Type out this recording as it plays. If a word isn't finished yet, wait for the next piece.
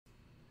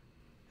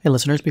Hey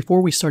listeners,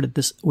 before we started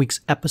this week's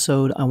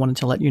episode, I wanted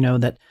to let you know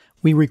that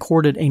we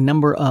recorded a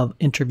number of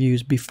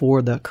interviews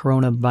before the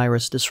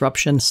coronavirus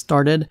disruption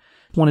started.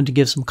 Wanted to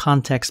give some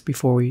context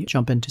before we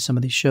jump into some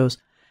of these shows.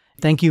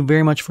 Thank you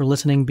very much for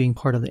listening, being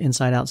part of the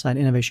Inside Outside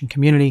Innovation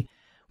community.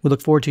 We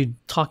look forward to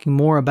talking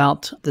more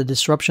about the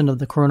disruption of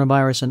the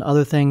coronavirus and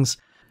other things.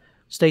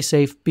 Stay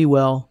safe, be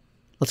well.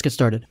 Let's get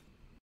started.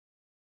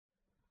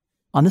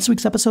 On this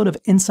week's episode of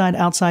Inside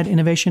Outside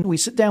Innovation, we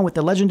sit down with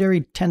the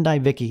legendary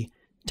Tendayi Viki.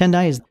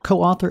 Tendayi is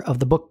co-author of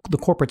the book, The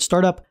Corporate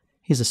Startup.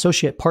 He's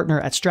associate partner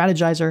at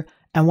Strategizer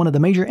and one of the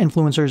major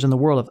influencers in the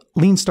world of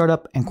lean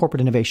startup and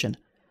corporate innovation.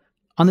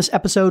 On this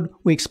episode,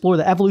 we explore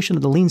the evolution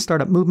of the lean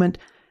startup movement,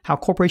 how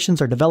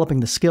corporations are developing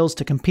the skills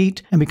to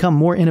compete and become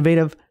more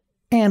innovative,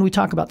 and we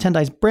talk about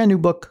Tendayi's brand new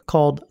book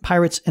called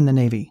Pirates in the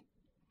Navy.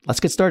 Let's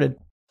get started.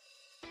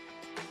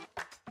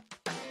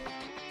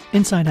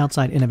 Inside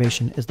Outside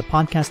Innovation is the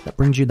podcast that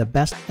brings you the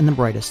best and the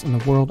brightest in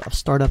the world of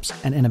startups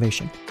and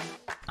innovation.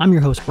 I'm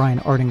your host, Brian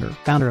Ardinger,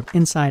 founder of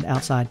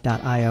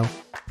InsideOutside.io,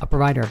 a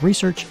provider of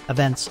research,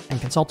 events, and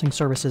consulting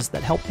services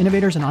that help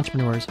innovators and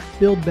entrepreneurs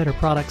build better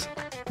products,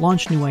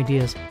 launch new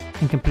ideas,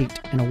 and compete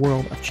in a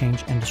world of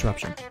change and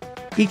disruption.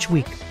 Each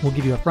week, we'll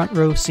give you a front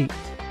row seat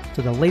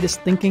to the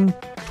latest thinking,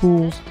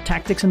 tools,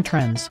 tactics, and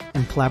trends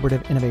in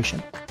collaborative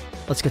innovation.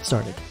 Let's get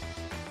started.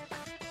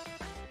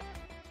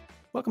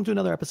 Welcome to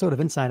another episode of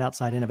Inside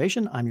Outside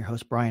Innovation. I'm your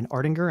host, Brian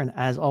Ardinger, and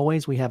as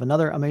always, we have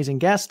another amazing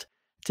guest.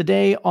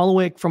 Today, all the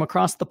way from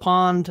across the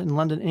pond in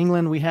London,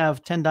 England, we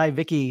have Tendayi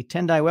Viki.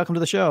 Tendayi, welcome to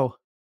the show.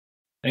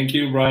 Thank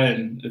you,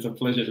 Brian. It's a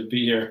pleasure to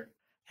be here.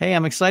 Hey,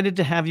 I'm excited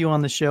to have you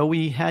on the show.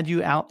 We had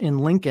you out in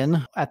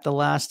Lincoln at the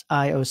last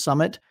I/O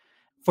Summit.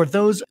 For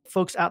those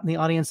folks out in the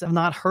audience that have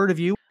not heard of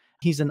you,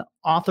 he's an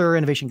author,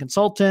 innovation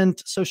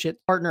consultant, associate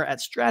partner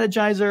at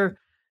Strategizer.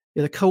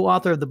 You're the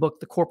co-author of the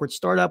book, The Corporate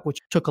Startup, which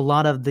took a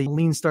lot of the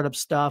lean startup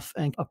stuff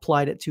and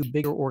applied it to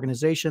bigger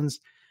organizations.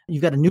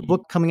 You've got a new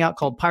book coming out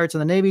called Pirates in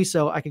the Navy,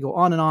 so I could go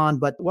on,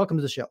 but welcome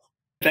to the show.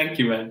 Thank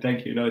you, man.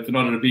 Thank you. No, it's an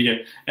honor to be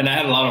here. And I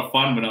had a lot of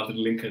fun when I was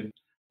in Lincoln.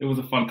 It was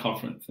a fun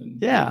conference and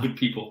good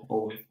people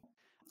always.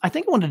 I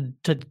think I wanted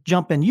to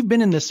jump in. You've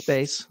been in this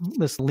space,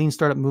 this lean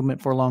startup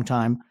movement for a long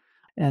time,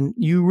 and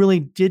you really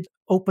did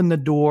open the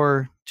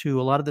door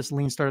to a lot of this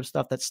lean startup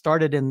stuff that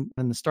started in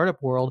the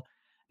startup world.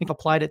 I think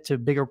applied it to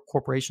bigger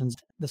corporations,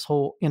 this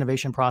whole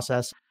innovation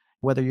process,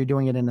 whether you're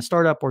doing it in a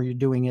startup or you're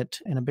doing it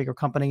in a bigger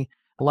company,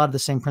 a lot of the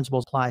same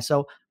principles apply.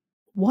 So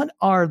what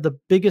are the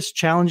biggest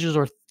challenges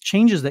or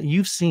changes that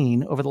you've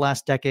seen over the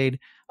last decade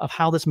of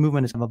how this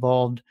movement has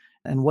evolved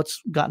and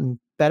what's gotten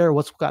better,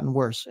 what's gotten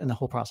worse in the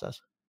whole process?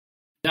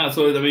 Yeah,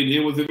 so it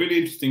was a really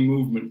interesting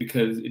movement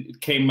because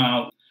it came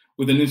out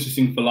with an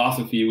interesting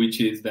philosophy, which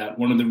is that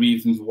one of the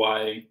reasons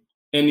why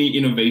any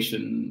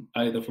innovation,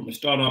 either from a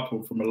startup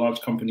or from a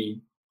large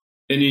company,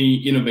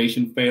 any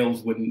innovation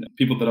fails when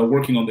people that are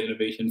working on the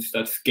innovation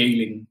start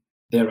scaling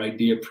their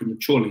idea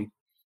prematurely,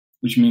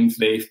 which means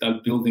they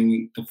start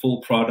building the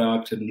full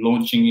product and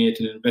launching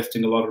it and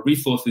investing a lot of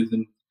resources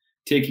and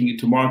taking it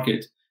to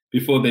market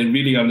before they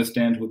really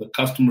understand who the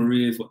customer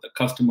is, what the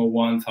customer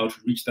wants, how to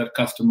reach that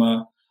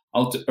customer,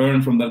 how to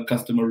earn from that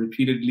customer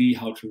repeatedly,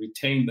 how to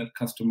retain that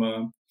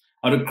customer,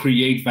 how to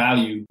create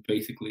value,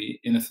 basically,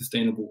 in a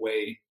sustainable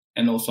way,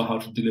 and also how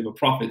to deliver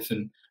profits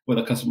and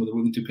whether customers are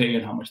willing to pay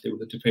and how much they're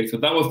willing to pay. So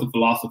that was the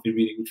philosophy,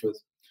 really, which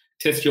was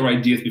test your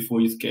ideas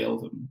before you scale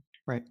them.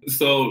 Right.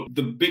 So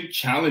the big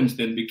challenge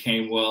then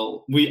became,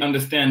 well, we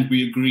understand,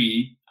 we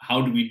agree,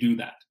 how do we do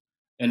that?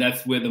 And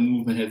that's where the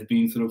movement has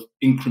been sort of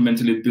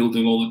incrementally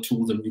building all the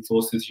tools and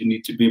resources you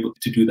need to be able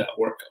to do that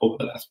work over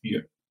the last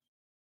year.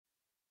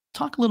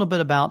 Talk a little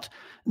bit about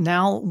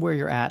now where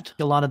you're at.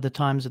 A lot of the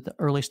times at the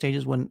early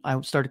stages when I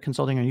started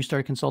consulting or you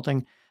started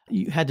consulting,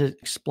 you had to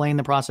explain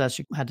the process.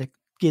 You had to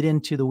get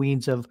into the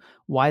weeds of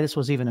why this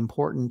was even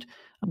important.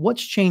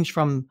 What's changed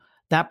from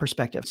that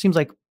perspective? It seems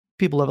like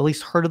people have at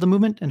least heard of the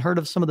movement and heard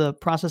of some of the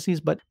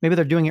processes, but maybe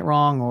they're doing it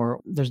wrong or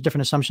there's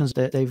different assumptions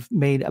that they've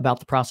made about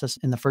the process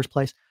in the first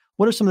place.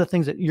 What are some of the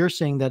things that you're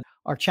seeing that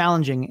are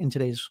challenging in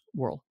today's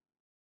world?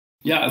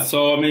 Yeah,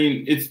 so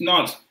it's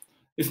not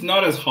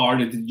as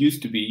hard as it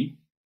used to be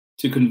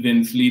to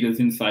convince leaders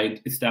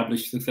inside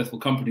established successful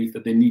companies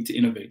that they need to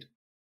innovate.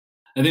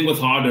 I think what's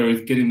harder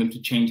is getting them to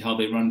change how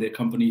they run their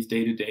companies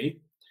day to day,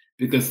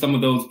 because some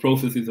of those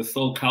processes are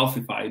so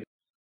calcified.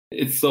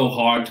 It's so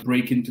hard to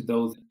break into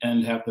those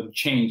and have them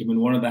change.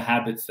 One of the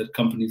habits that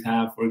companies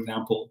have, for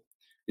example,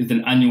 is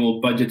an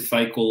annual budget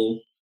cycle,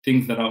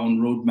 things that are on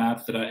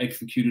roadmaps that are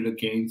executed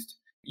against.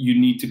 You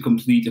need to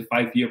complete a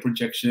 5-year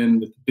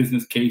projection with a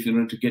business case in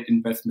order to get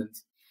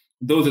investments.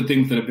 Those are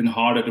things that have been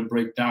harder to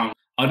break down.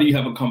 How do you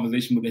have a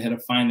conversation with the head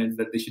of finance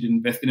that they should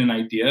invest in an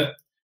idea,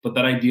 but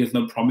that idea is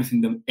not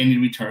promising them any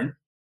return?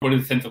 What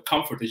is the sense of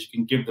comfort that you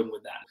can give them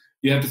with that?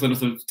 You have to sort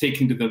of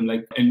take into them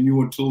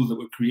newer tools that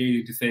were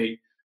created to say,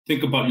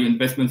 think about your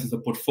investments as a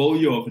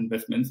portfolio of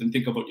investments and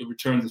think about your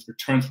returns as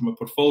returns from a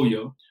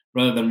portfolio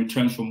rather than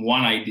returns from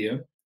one idea.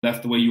 That's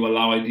the way you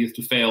allow ideas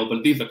to fail.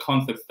 But these are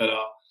concepts that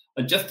are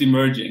are just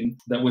emerging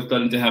that we're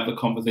starting to have the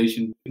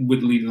conversation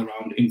with leaders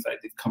around inside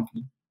this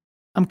company.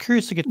 I'm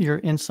curious to get your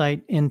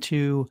insight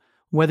into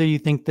whether you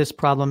think this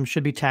problem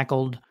should be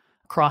tackled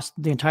across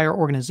the entire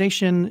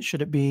organization.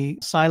 Should it be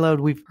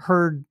siloed? We've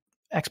heard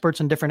experts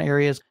in different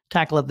areas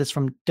tackle this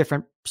from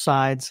different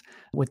sides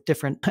with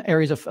different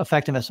areas of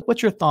effectiveness.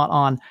 What's your thought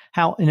on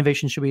how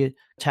innovation should be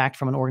attacked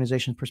from an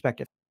organization's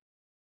perspective?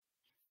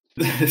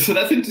 So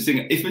that's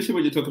interesting, especially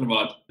when you're talking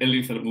about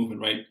early startup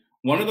movement, right?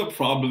 One of the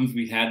problems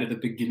we had at the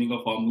beginning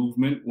of our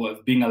movement was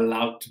being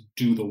allowed to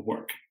do the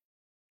work.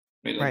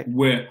 Right?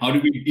 How do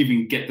we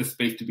even get the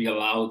space to be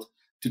allowed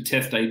to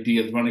test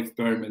ideas, run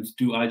experiments,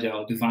 do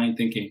agile design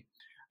thinking?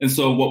 And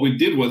so what we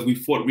did was we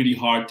fought really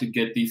hard to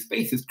get these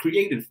spaces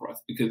created for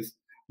us because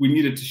we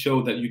needed to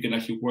show that you can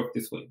actually work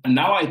this way. And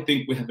now I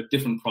think we have a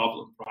different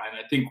problem, Brian.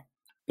 I think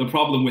the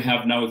problem we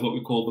have now is what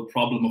we call the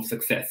problem of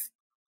success.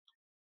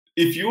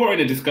 If you are in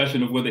a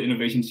discussion of whether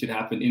innovation should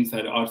happen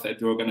inside or outside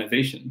the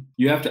organization,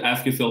 you have to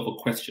ask yourself a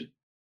question.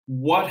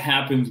 What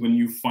happens when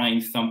you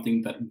find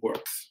something that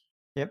works?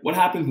 Yep. What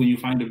happens when you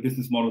find a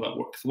business model that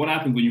works? What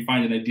happens when you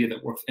find an idea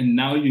that works? And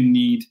now you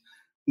need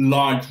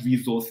large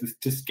resources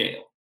to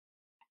scale.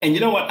 And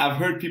you know what? I've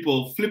heard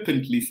people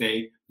flippantly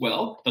say,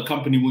 well, the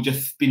company will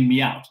just spin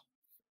me out.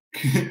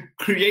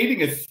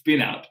 Creating a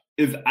spin out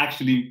is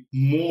actually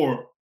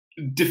more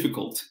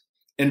difficult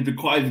and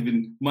requires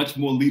even much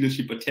more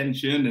leadership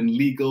attention and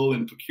legal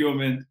and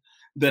procurement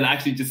than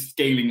actually just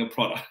scaling a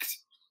product.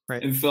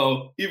 Right. And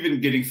so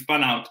even getting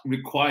spun out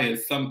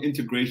requires some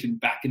integration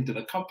back into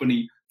the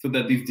company so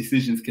that these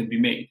decisions can be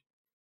made.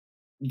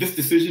 This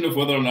decision of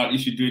whether or not you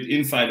should do it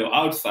inside or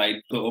outside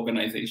the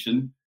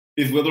organization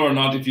is whether or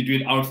not if you do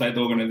it outside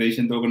the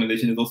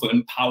organization has also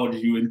empowered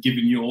you and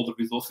given you all the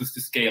resources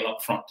to scale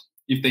up front.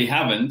 If they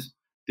haven't,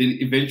 then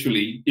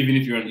eventually, even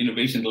if you're an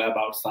innovation lab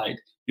outside,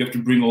 you have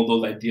to bring all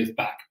those ideas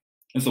back.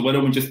 And so why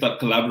don't we just start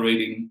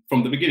collaborating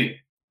from the beginning?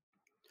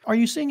 Are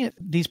you seeing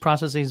these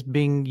processes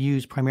being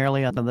used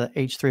primarily on the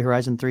H3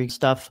 Horizon 3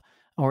 stuff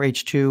or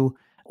H2?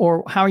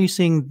 Or how are you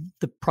seeing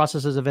the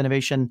processes of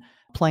innovation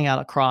playing out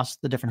across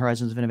the different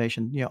horizons of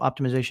innovation,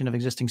 optimization of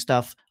existing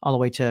stuff all the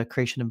way to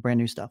creation of brand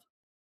new stuff?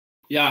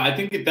 Yeah, I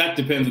think that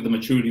depends on the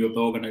maturity of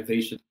the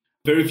organization.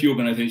 Very few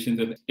organizations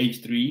have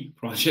H3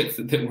 projects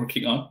that they're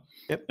working on.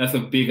 Yep. That's a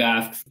big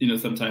ask,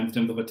 sometimes in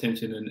terms of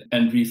attention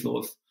and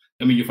resource.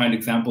 I mean, you find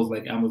examples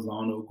like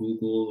Amazon or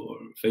Google or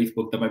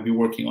Facebook that might be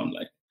working on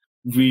like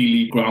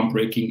really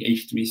groundbreaking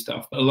H3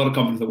 stuff. A lot of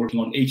companies are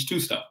working on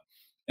H2 stuff.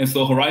 And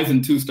so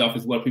Horizon 2 stuff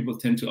is what people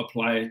tend to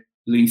apply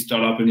lean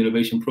startup and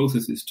innovation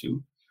processes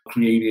to,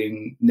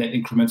 creating net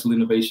incremental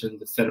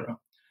innovations, et cetera.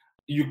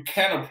 You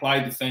can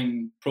apply the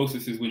same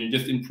processes when you're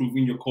just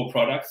improving your core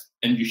products,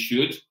 and you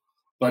should.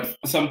 But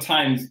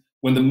sometimes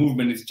when the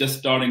movement is just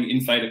starting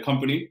inside a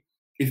company,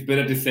 it's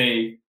better to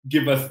say,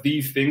 give us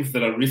these things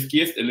that are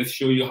riskiest and let's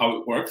show you how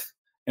it works.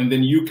 And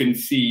then you can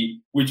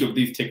see which of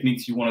these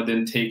techniques you want to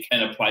then take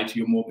and apply to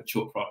your more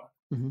mature product.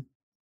 Mm-hmm.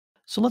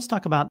 So let's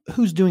talk about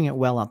who's doing it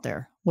well out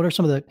there. What are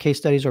some of the case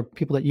studies or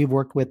people that you've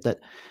worked with that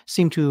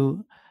seem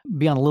to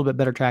be on a little bit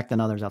better track than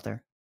others out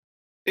there?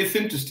 It's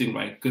interesting,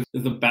 right? Because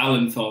there's a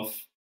balance of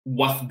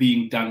what's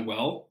being done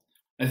well.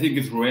 I think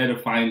it's rare to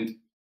find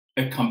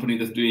a company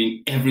that's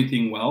doing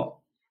everything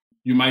well.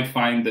 You might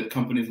find that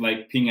companies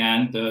like Ping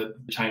An, the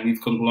Chinese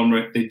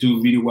conglomerate, they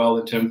do really well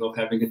in terms of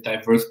having a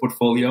diverse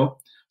portfolio.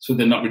 So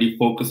they're not really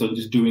focused on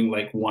just doing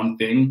like one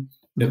thing.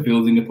 They're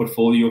building a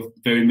portfolio of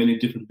very many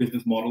different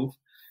business models.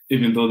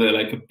 Even though they're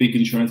like a big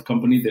insurance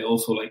company, they're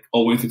also like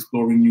always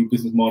exploring new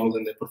business models,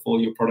 and their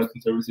portfolio of products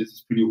and services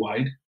is pretty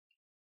wide.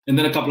 And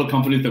then a couple of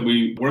companies that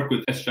we work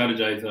with at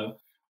Strategizer,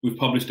 we've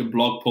published a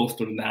blog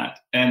post on that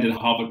and a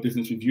Harvard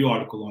Business Review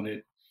article on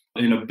it.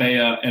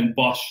 Bayer and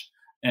Bosch,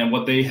 and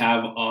what they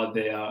have are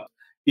their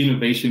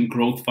innovation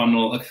growth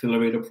funnel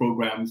accelerator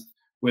programs,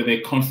 where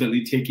they're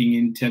constantly taking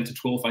in 10 to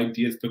 12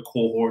 ideas per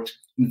cohort,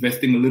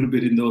 investing a little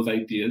bit in those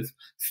ideas,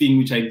 seeing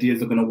which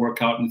ideas are going to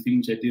work out and seeing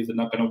which ideas are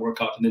not going to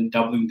work out, and then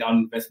doubling down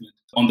investment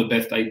on the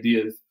best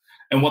ideas.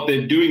 And what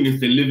they're doing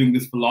is they're living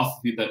this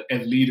philosophy that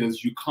as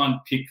leaders, you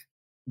can't pick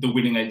the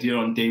winning idea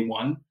on day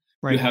one.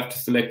 Right. You have to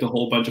select a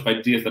whole bunch of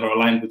ideas that are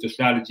aligned with your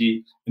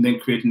strategy and then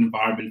create an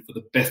environment for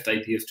the best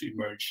ideas to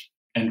emerge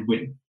and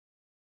win.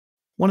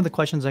 One of the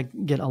questions I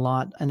get a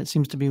lot, and it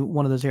seems to be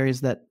one of those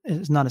areas that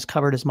is not as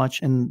covered as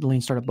much in the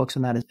Lean Startup books,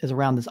 and that is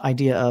around this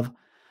idea of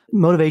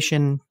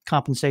motivation,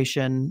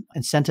 compensation,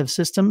 incentive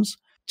systems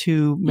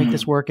to make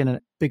this work in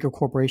a bigger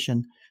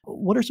corporation.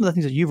 What are some of the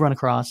things that you've run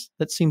across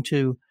that seem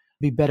to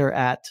be better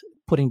at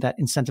putting that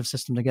incentive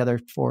system together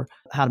for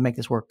how to make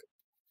this work?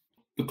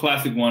 The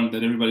classic one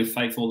that everybody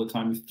cites all the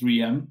time is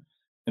 3M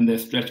and their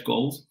stretch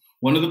goals.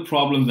 One of the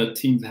problems that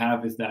teams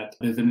have is that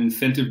there's an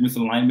incentive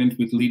misalignment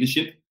with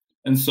leadership.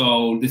 And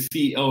so the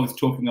CEO is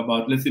talking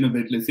about let's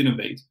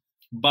innovate.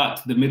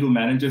 But the middle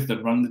managers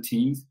that run the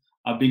teams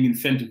are being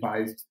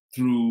incentivized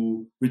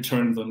through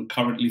returns on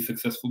currently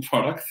successful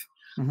products,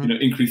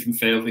 increasing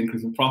sales,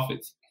 increasing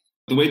profits.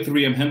 The way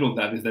 3M handled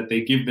that is that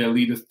they give their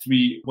leaders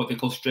 3 what they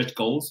call stretch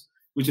goals.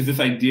 which is this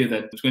idea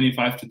that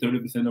 25 to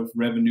 30% of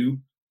revenue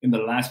in the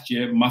last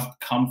year must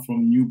come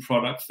from new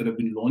products that have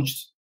been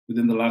launched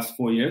within the last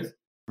 4 years.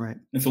 Right.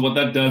 And so what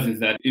that does is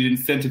that it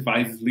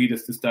incentivizes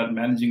leaders to start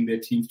managing their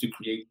teams to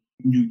create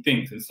new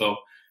things. And so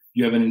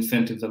you have an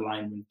incentives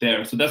alignment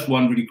there. So that's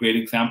one really great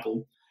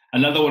example.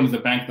 Another one is a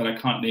bank that I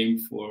can't name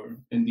for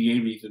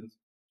NDA reasons.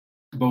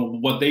 But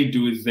what they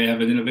do is they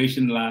have an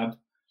innovation lab,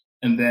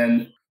 and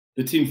then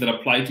the teams that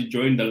apply to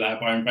join the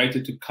lab are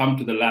invited to come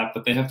to the lab,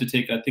 but they have to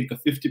take, I think, a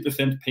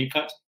 50% pay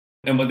cut.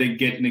 And what they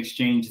get in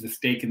exchange is a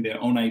stake in their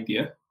own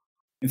idea.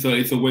 And so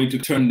it's a way to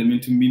turn them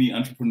into mini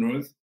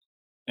entrepreneurs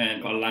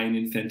and align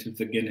incentives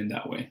again in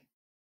that way.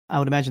 I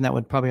would imagine that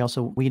would probably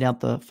also weed out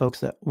the folks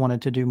that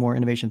wanted to do more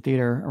innovation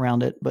theater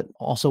around it, but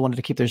also wanted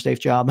to keep their safe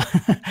job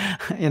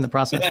in the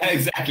process.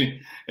 Exactly.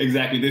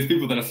 There's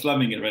people that are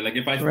slumming it, right? Like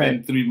if I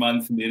spend 3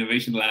 months in the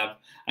innovation lab,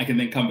 I can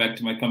then come back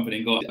to my company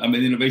and go, I'm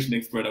an innovation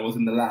expert. I was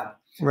in the lab.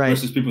 Right.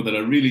 Versus people that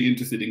are really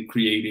interested in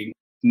creating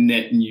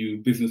net new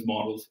business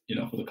models,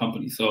 for the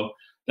company. So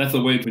that's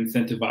a way to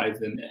incentivize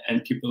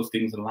and keep those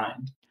things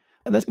aligned.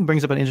 That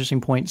brings up an interesting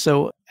point.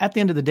 So at the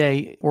end of the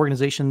day,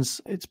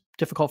 organizations, it's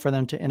difficult for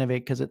them to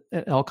innovate because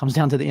it all comes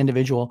down to the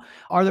individual.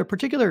 Are there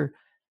particular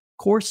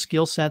core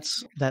skill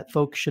sets that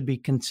folks should be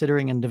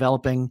considering and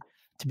developing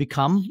to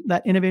become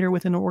that innovator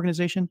within an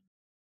organization?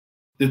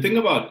 The thing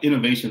about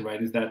innovation,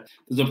 right, is that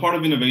there's a part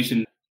of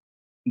innovation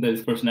that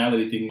is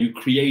personality thing. You're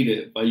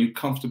creative. Are you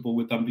comfortable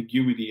with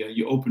ambiguity? Are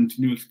you open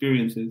to new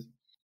experiences?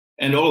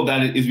 And all of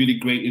that is really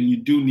great. And you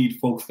do need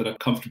folks that are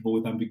comfortable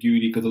with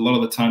ambiguity because a lot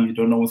of the time you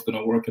don't know what's going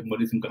to work and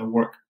what isn't going to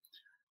work.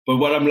 But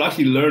what I'm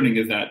actually learning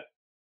is that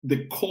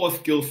the core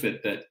skill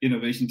set that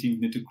innovation teams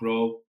need to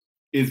grow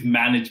is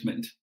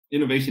management.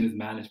 Innovation is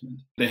management.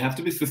 They have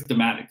to be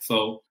systematic.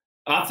 So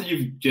after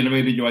you've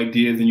generated your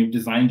ideas and you've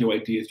designed your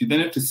ideas, you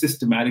then have to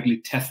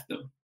systematically test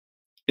them.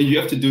 And you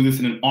have to do this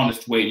in an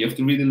honest way. You have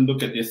to really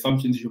look at the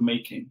assumptions you're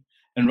making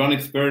and run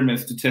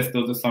experiments to test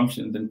those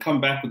assumptions and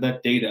come back with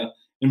that data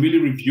and really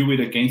review it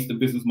against the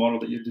business model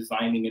that you're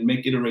designing and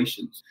make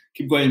iterations.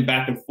 Keep going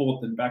back and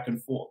forth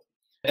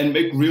and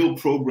make real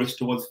progress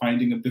towards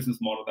finding a business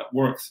model that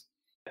works.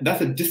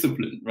 That's a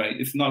discipline, right?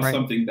 It's not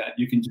something that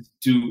you can just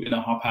do in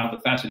a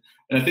haphazard fashion.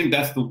 And I think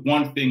that's the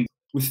one thing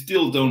we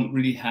still don't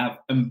really have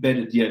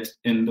embedded yet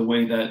in the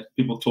way that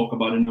people talk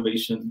about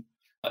innovation.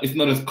 It's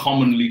not as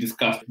commonly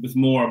discussed. It's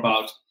more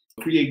about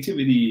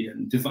creativity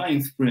and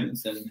design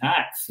sprints and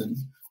hacks and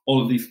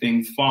all of these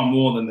things far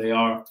more than they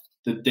are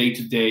the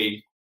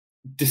day-to-day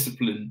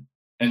discipline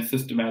and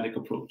systematic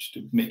approach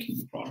to making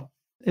the product.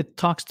 It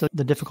talks to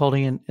the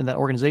difficulty in that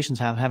organizations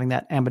have having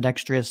that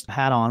ambidextrous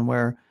hat on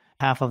where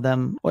half of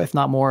them, or if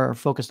not more, are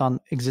focused on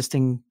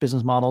existing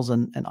business models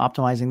and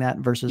optimizing that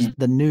versus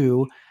the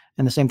new.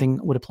 And the same thing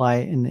would apply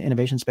in the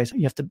innovation space.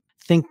 You have to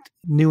think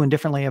new and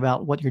differently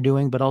about what you're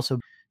doing, but also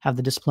have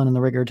the discipline and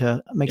the rigor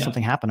to make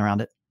something happen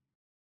around it.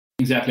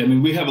 Exactly. I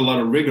mean, we have a lot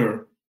of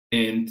rigor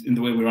in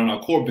the way we run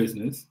our core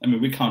business. I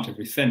mean, we count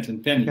every cent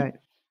and penny,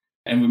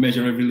 and we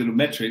measure every little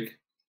metric.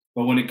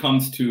 But when it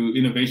comes to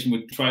innovation,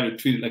 we try to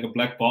treat it like a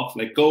black box,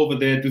 like go over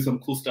there, do some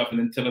cool stuff, and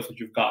then tell us what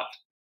you've got.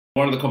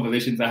 One of the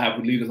conversations I have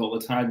with leaders all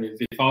the time is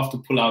if I was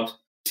to pull out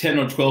 10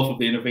 or 12 of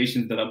the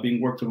innovations that are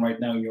being worked on right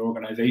now in your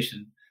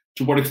organization,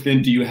 to what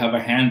extent do you have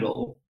a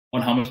handle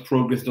on how much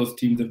progress those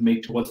teams have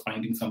made towards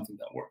finding something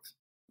that works?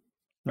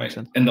 Right.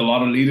 And a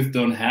lot of leaders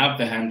don't have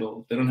the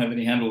handle. They don't have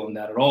any handle on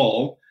that at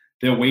all.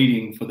 They're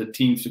waiting for the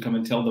teams to come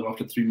and tell them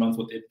after 3 months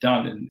what they've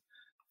done. And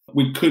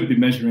we could be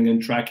measuring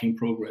and tracking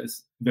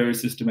progress very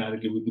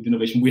systematically with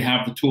innovation. We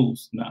have the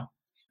tools now.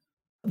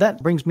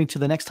 That brings me to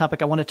the next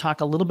topic. I want to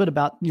talk a little bit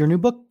about your new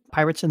book,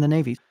 Pirates in the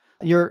Navy.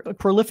 You're a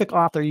prolific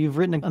author. You've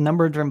written a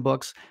number of different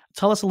books.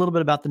 Tell us a little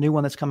bit about the new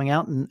one that's coming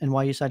out and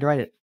why you decided to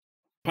write it.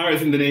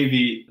 Pirates in the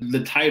Navy,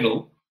 the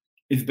title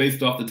is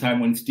based off the time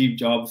when Steve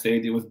Jobs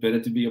said it was better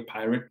to be a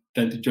pirate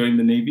than to join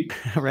the Navy.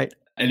 Right.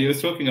 And he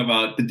was talking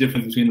about the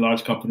difference between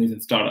large companies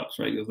and startups,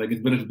 right? He was like,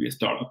 it's better to be a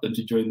startup than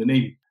to join the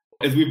Navy.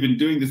 As we've been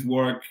doing this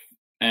work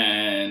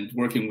and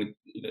working with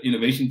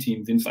innovation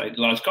teams inside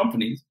large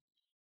companies,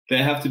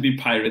 there have to be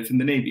pirates in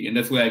the Navy. And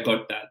that's where I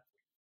got that.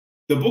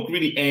 The book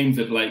really aims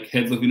at like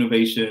heads of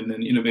innovation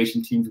and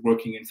innovation teams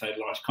working inside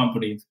large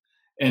companies.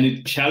 And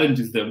it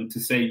challenges them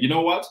to say, you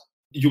know what?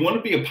 You want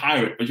to be a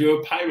pirate, but you're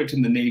a pirate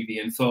in the Navy.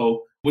 And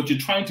so what you're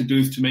trying to do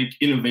is to make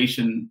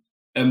innovation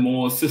a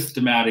more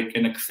systematic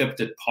and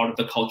accepted part of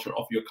the culture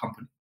of your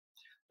company.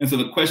 And so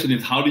the question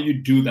is, how do you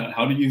do that?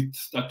 How do you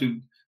start to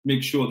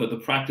make sure that the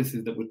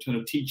practices that we're sort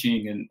of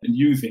teaching and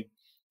using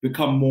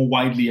become more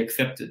widely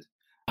accepted?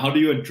 How do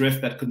you address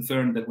that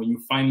concern that when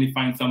you finally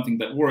find something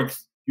that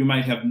works, you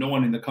might have no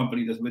one in the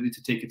company that's ready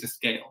to take it to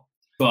scale?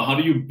 So how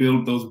do you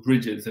build those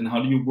bridges and how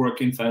do you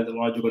work inside the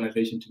large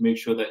organization to make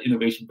sure that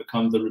innovation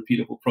becomes a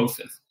repeatable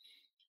process?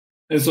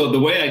 And so the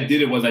way I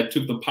did it was I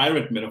took the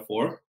pirate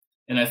metaphor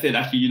and I said,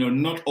 actually,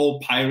 not all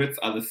pirates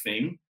are the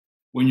same.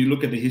 When you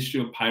look at the history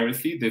of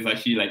piracy, there's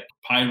actually like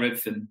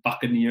pirates and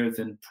buccaneers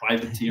and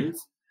privateers.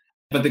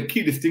 But the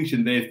key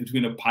distinction there is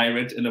between a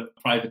pirate and a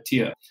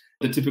privateer.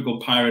 The typical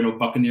pirate or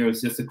buccaneer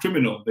is just a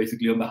criminal,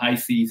 basically, on the high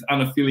seas,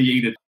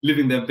 unaffiliated,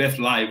 living their best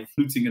life,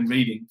 looting and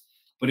raiding.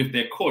 But if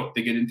they're caught,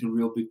 they get into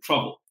real big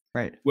trouble.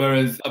 Right.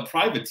 Whereas a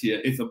privateer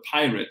is a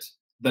pirate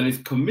that is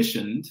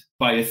commissioned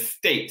by a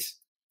state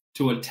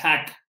to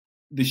attack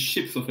the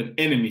ships of an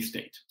enemy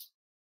state.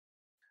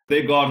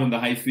 They go out on the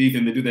high seas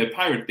and they do their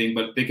pirate thing,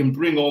 but they can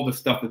bring all the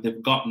stuff that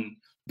they've gotten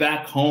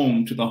back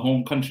home to the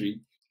home country,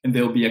 and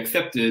they'll be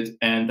accepted,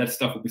 and that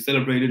stuff will be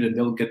celebrated, and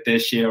they'll get their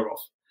share of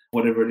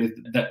whatever it is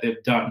that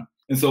they've done.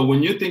 And so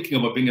when you're thinking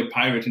about being a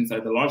pirate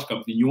inside the large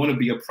company, you want to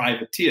be a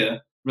privateer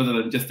rather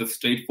than just a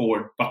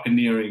straightforward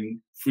buccaneering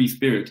free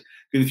spirit.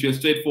 Because if you're a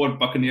straightforward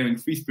buccaneering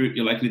free spirit,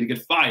 you're likely to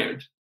get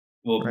fired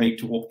or made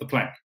to walk the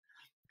plank.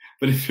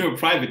 But if you're a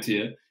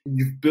privateer,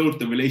 you've built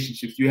the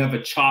relationships, you have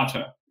a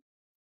charter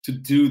to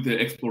do the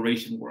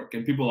exploration work,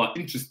 and people are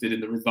interested in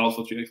the results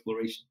of your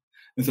exploration.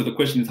 And so the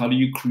question is, how do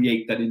you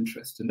create that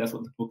interest? And that's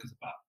what the book is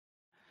about.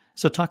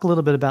 So talk a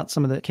little bit about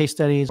some of the case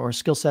studies or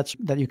skill sets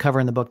that you cover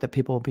in the book that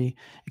people will be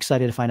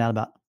excited to find out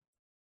about.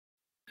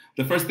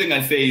 The first thing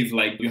I say is,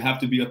 like, you have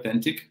to be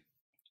authentic.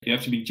 You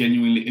have to be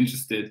genuinely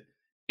interested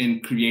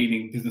in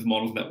creating business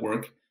models that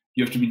work.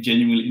 You have to be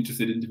genuinely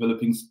interested in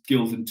developing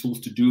skills and tools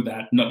to do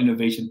that, not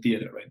innovation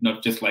theater, right?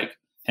 Not just like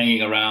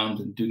hanging around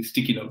and doing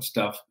sticky note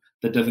stuff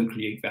that doesn't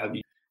create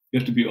value. You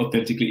have to be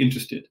authentically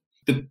interested.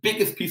 The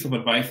biggest piece of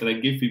advice that I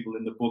give people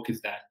in the book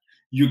is that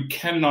you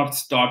cannot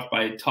start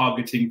by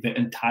targeting the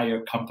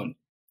entire company.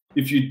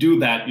 If you do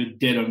that, you're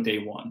dead on day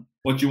one.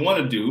 What you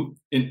want to do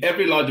in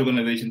every large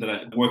organization that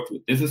I've worked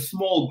with, there's a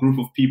small group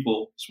of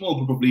people, small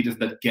group of leaders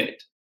that get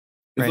it.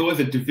 There's always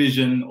a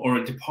division or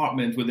a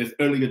department where there's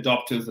early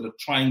adopters that are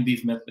trying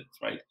these methods,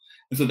 right?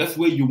 And so that's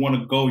where you want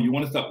to go. You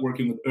want to start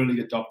working with early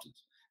adopters.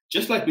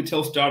 Just like we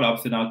tell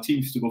startups in our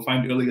teams to go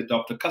find early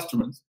adopter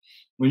customers,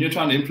 when you're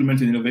trying to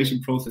implement an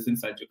innovation process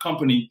inside your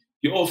company,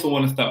 you also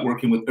want to start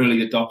working with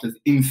early adopters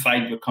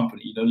inside your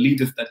company,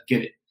 leaders that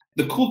get it.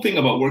 The cool thing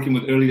about working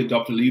with early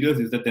adopter leaders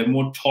is that they're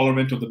more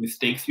tolerant of the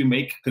mistakes you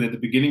make, because at the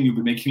beginning you'll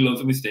be making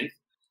loads of mistakes.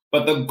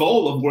 But the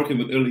goal of working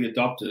with early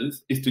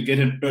adopters is to get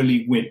an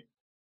early win.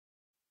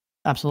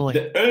 Absolutely.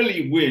 The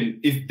early win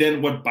is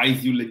then what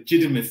buys you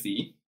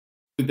legitimacy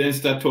to then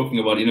start talking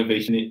about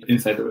innovation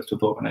inside the rest of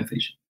the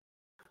organization.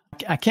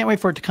 I can't wait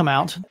for it to come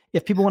out.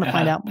 If people want to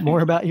find out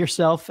more about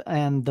yourself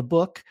and the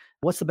book,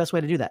 what's the best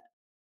way to do that?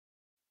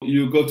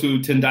 You go to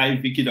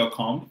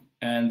tendayiviki.com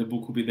and the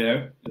book will be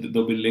there.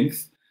 There'll be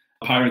links.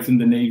 Pirates in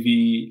the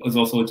Navy is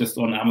also just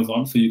on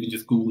Amazon, so you can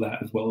just Google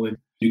that as well and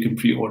you can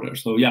pre-order.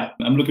 So yeah,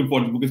 I'm looking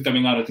forward. The book is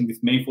coming out, I think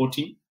it's May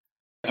 14th.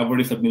 I've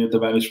already submitted the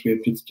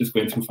manuscript. It's just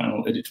going through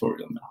final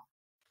editorial now.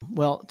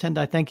 Well,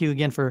 Tendayi, thank you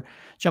again for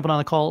jumping on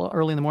the call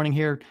early in the morning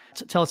here.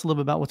 Tell us a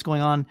little bit about what's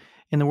going on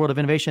in the world of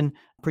innovation.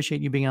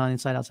 Appreciate you being on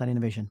Inside Outside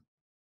Innovation.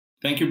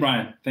 Thank you,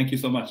 Brian. Thank you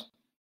so much.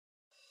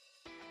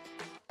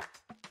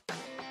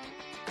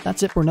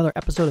 That's it for another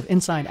episode of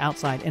Inside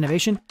Outside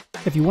Innovation.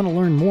 If you want to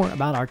learn more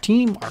about our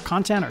team, our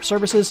content, our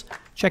services,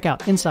 check out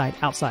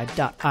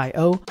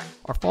insideoutside.io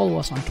or follow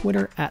us on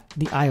Twitter at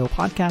the IO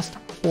Podcast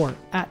or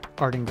at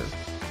Ardinger.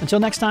 Until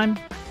next time,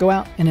 go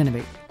out and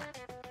innovate.